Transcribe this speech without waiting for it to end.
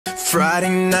Friday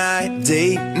night,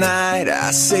 date night,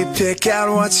 I say pick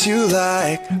out what you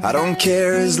like. I don't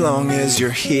care as long as you're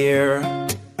here.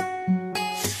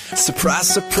 Surprise,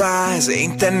 surprise,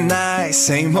 ain't that nice?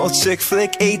 Same old chick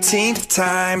flick, 18th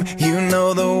time. You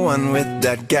know the one with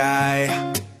that guy.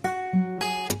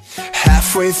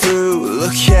 Halfway through,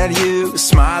 look at you,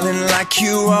 smiling like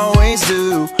you always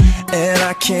do, and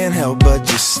I can't help but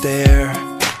just stare.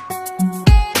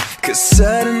 Cause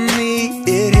suddenly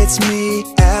it hits me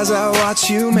as I watch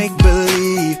you make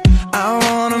believe. I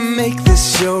wanna make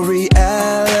this your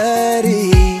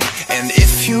reality. And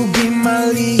if you be my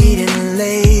leading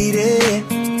lady,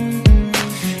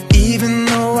 even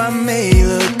though I may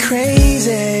look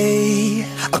crazy,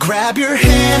 I'll grab your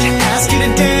hand, ask you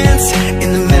to dance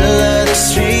in the middle of the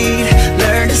street.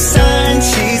 Learn to sign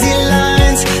cheesy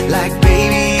lines like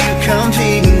baby you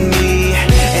complete me.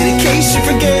 And in case you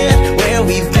forget where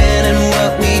we've been and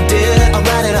what we did, I'll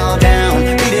write it all down,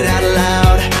 read it out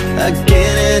loud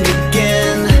again and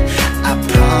again. I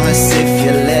promise if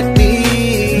you let me,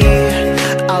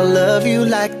 I'll love you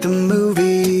like the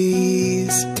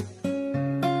movies.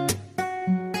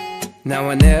 Now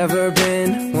I've never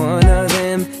been one of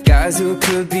them guys who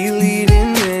could be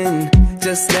leading men,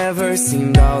 just never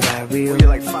seemed all that real. Well, you're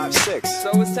like 5'6",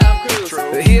 so is Tom Cruise.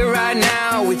 True. But here right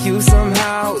now with you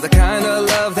somehow, the kind of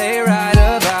love they write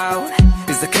about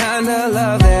is the kind of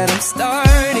love that I'm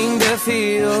starting to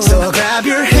feel. So I'll grab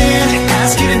your hand,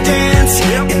 ask you to dance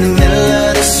in the middle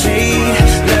of the street.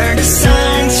 Learn to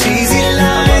sign cheesy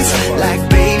lines like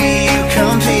baby you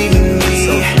complete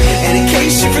me. And in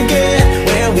case you forget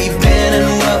where we've been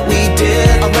and what we did,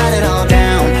 I'll write it all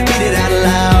down, read it out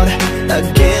loud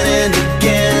again and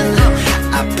again.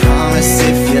 I promise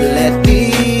if you let me,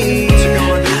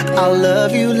 I'll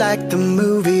love you like the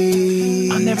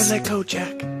movies. I'll never let go,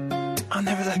 Jack. I'll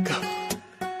never let go.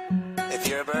 If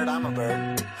you're a bird, I'm a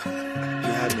bird.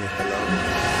 You had me, hello.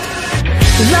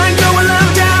 Like Noah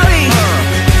loved Dolly,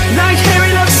 like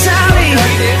Harry loved Sally,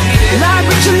 like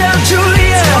Richard loved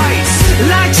Julia,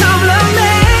 like Tom loved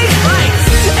May,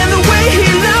 and the way he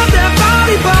loved that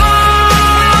volleyball,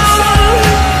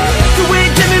 the way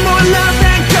Demi Moore loved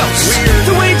that ghost,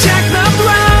 the way Jack loved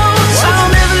Rose. I'll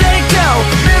never let go,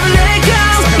 never let go,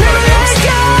 never let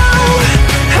go.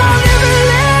 I'll never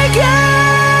let go.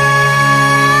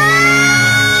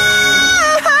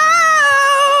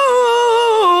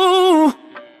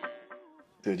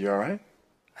 Dude, you alright?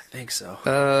 I think so.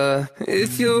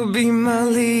 If you'll be my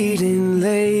leading No,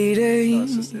 lady,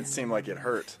 it seemed like it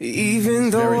hurt. even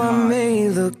It's though very I hot. may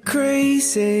look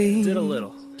crazy. Did a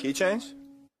little. Key change?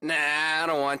 Nah, I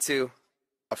don't want to.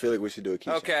 I feel like we should do a key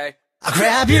change. Okay. I'll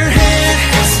grab your hand,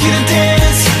 ask you to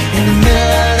dance in the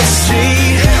middle of the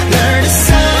street. Learn to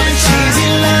sign cheesy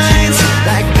lines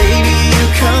like baby you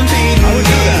complete me.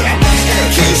 And in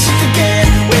case you forget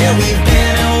where we've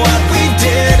been and what we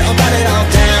did, I'll write it all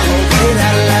down, read it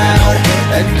out loud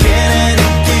again and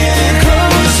again.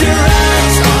 Close your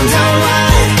eyes, arms out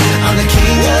wide, I'm the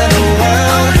king of the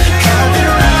world. Carpet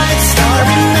rides,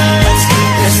 starry nights,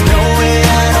 there's no way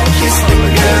I don't kiss the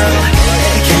girl.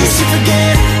 In case you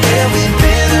forget where we've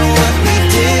been and what we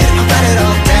did, I'll write it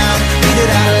all down, read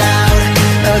it out loud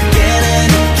again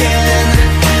and again.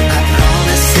 I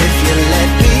promise if you let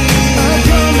me, I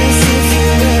promise if you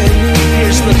let me.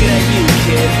 Here's looking at you,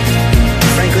 kid.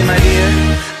 Frankly, my dear,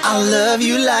 I'll love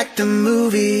you like the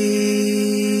movies.